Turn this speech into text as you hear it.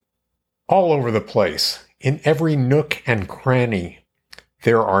All over the place, in every nook and cranny,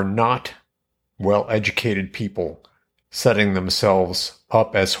 there are not well-educated people setting themselves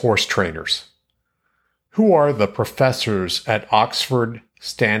up as horse trainers. Who are the professors at Oxford,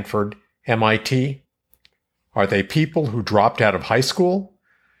 Stanford, MIT? Are they people who dropped out of high school?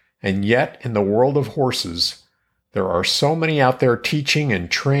 And yet, in the world of horses, there are so many out there teaching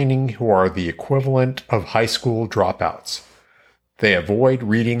and training who are the equivalent of high school dropouts. They avoid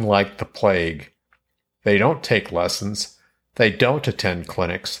reading like the plague. They don't take lessons. They don't attend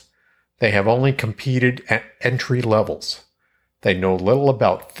clinics. They have only competed at entry levels. They know little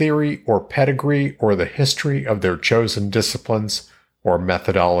about theory or pedigree or the history of their chosen disciplines or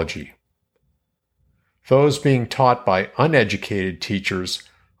methodology. Those being taught by uneducated teachers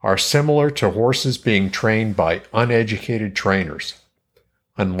are similar to horses being trained by uneducated trainers,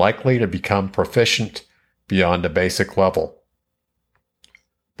 unlikely to become proficient beyond a basic level.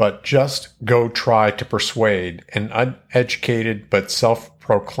 But just go try to persuade an uneducated but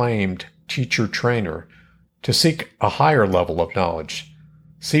self-proclaimed teacher-trainer to seek a higher level of knowledge.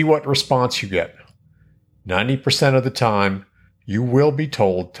 See what response you get. 90% of the time, you will be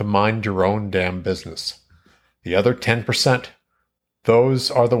told to mind your own damn business. The other 10%, those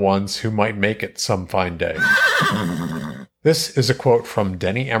are the ones who might make it some fine day. This is a quote from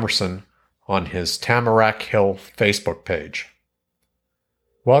Denny Emerson on his Tamarack Hill Facebook page.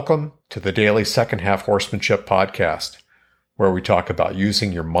 Welcome to the Daily Second Half Horsemanship podcast, where we talk about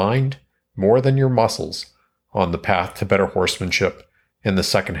using your mind more than your muscles on the path to better horsemanship in the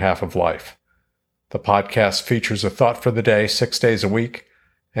second half of life. The podcast features a thought for the day 6 days a week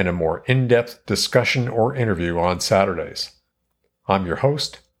and a more in-depth discussion or interview on Saturdays. I'm your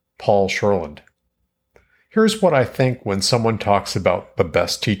host, Paul Sherland. Here's what I think when someone talks about the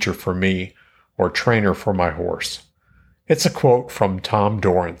best teacher for me or trainer for my horse. It's a quote from Tom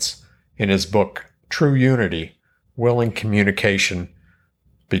Dorrance in his book, True Unity, Willing Communication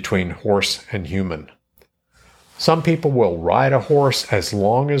Between Horse and Human. Some people will ride a horse as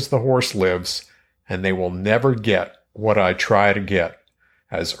long as the horse lives, and they will never get what I try to get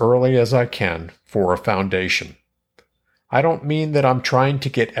as early as I can for a foundation. I don't mean that I'm trying to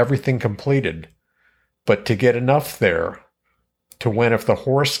get everything completed, but to get enough there to when if the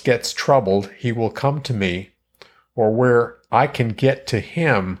horse gets troubled, he will come to me, or where I can get to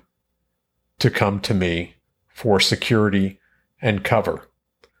him to come to me for security and cover.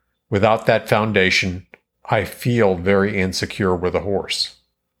 Without that foundation, I feel very insecure with a horse.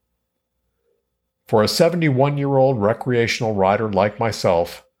 For a 71-year-old recreational rider like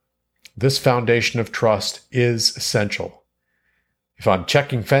myself, this foundation of trust is essential. If I'm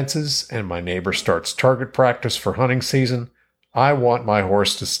checking fences and my neighbor starts target practice for hunting season, I want my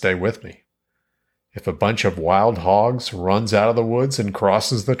horse to stay with me. If a bunch of wild hogs runs out of the woods and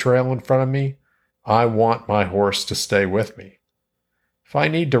crosses the trail in front of me, I want my horse to stay with me. If I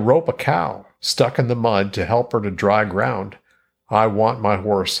need to rope a cow stuck in the mud to help her to dry ground, I want my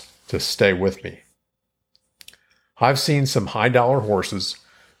horse to stay with me. I've seen some high-dollar horses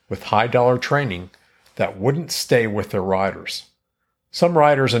with high-dollar training that wouldn't stay with their riders. Some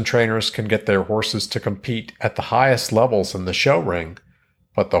riders and trainers can get their horses to compete at the highest levels in the show ring,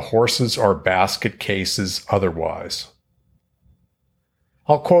 but the horses are basket cases otherwise.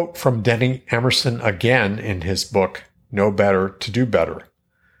 I'll quote from Denny Emerson again in his book, Know Better to Do Better.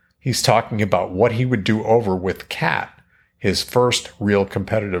 He's talking about what he would do over with Cat, his first real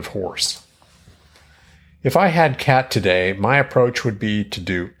competitive horse. If I had Cat today, my approach would be to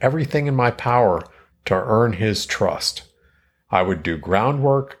do everything in my power to earn his trust. I would do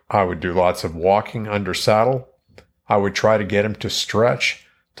groundwork. I would do lots of walking under saddle. I would try to get him to stretch,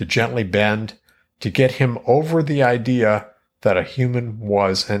 to gently bend, to get him over the idea that a human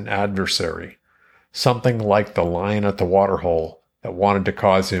was an adversary, something like the lion at the waterhole that wanted to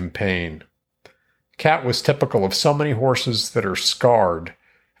cause him pain. Cat was typical of so many horses that are scarred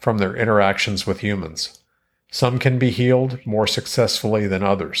from their interactions with humans. Some can be healed more successfully than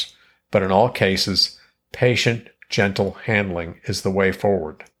others, but in all cases, patient, gentle handling is the way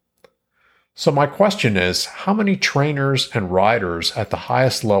forward. So my question is, how many trainers and riders at the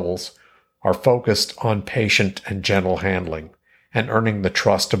highest levels are focused on patient and gentle handling and earning the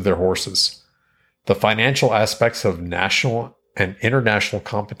trust of their horses? The financial aspects of national and international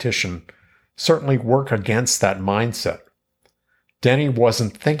competition certainly work against that mindset. Denny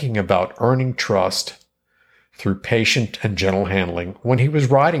wasn't thinking about earning trust through patient and gentle handling when he was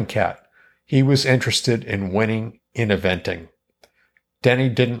riding Cat. He was interested in winning in eventing. Denny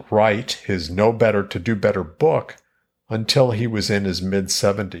didn't write his Know Better to Do Better book until he was in his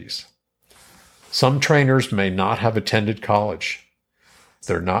mid-70s. Some trainers may not have attended college.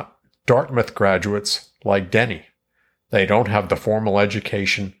 They're not Dartmouth graduates like Denny. They don't have the formal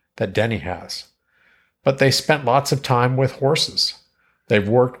education that Denny has, but they spent lots of time with horses. They've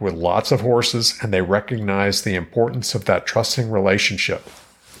worked with lots of horses, and they recognize the importance of that trusting relationship.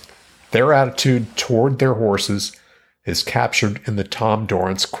 Their attitude toward their horses is captured in the Tom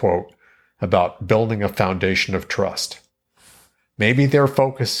Dorrance quote about building a foundation of trust. Maybe their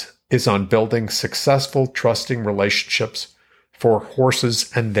focus is on building successful, trusting relationships for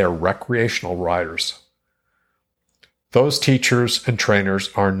horses and their recreational riders. Those teachers and trainers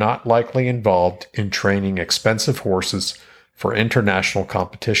are not likely involved in training expensive horses for international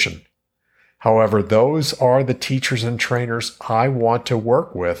competition. However, those are the teachers and trainers I want to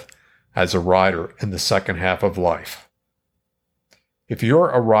work with as a rider in the second half of life. If you're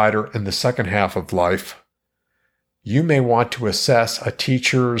a rider in the second half of life, you may want to assess a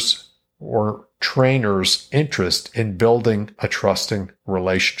teacher's or trainer's interest in building a trusting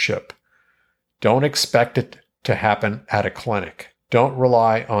relationship. Don't expect it to happen at a clinic. Don't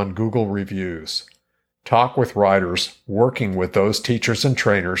rely on Google reviews. Talk with riders working with those teachers and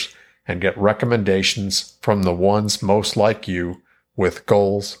trainers and get recommendations from the ones most like you with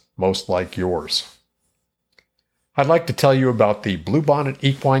goals most like yours. I'd like to tell you about the Bluebonnet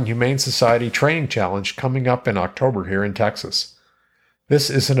Equine Humane Society Training Challenge coming up in October here in Texas. This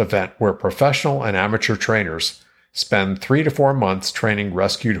is an event where professional and amateur trainers spend 3 to 4 months training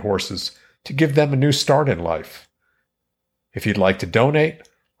rescued horses to give them a new start in life. If you'd like to donate,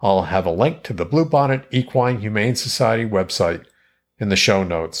 I'll have a link to the Bluebonnet Equine Humane Society website in the show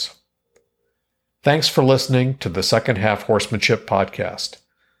notes. Thanks for listening to the Second Half Horsemanship podcast.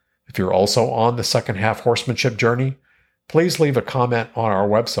 If you're also on the Second Half Horsemanship journey, please leave a comment on our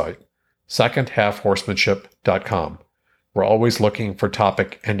website, secondhalfhorsemanship.com. We're always looking for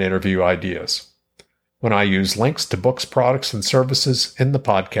topic and interview ideas. When I use links to books, products, and services in the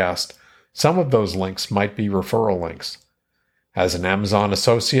podcast, some of those links might be referral links. As an Amazon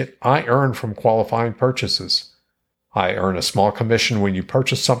associate, I earn from qualifying purchases. I earn a small commission when you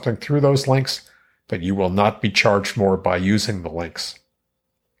purchase something through those links, but you will not be charged more by using the links.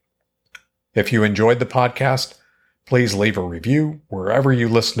 If you enjoyed the podcast, please leave a review wherever you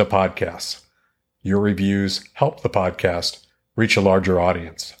listen to podcasts. Your reviews help the podcast reach a larger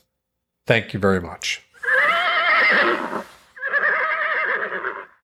audience. Thank you very much.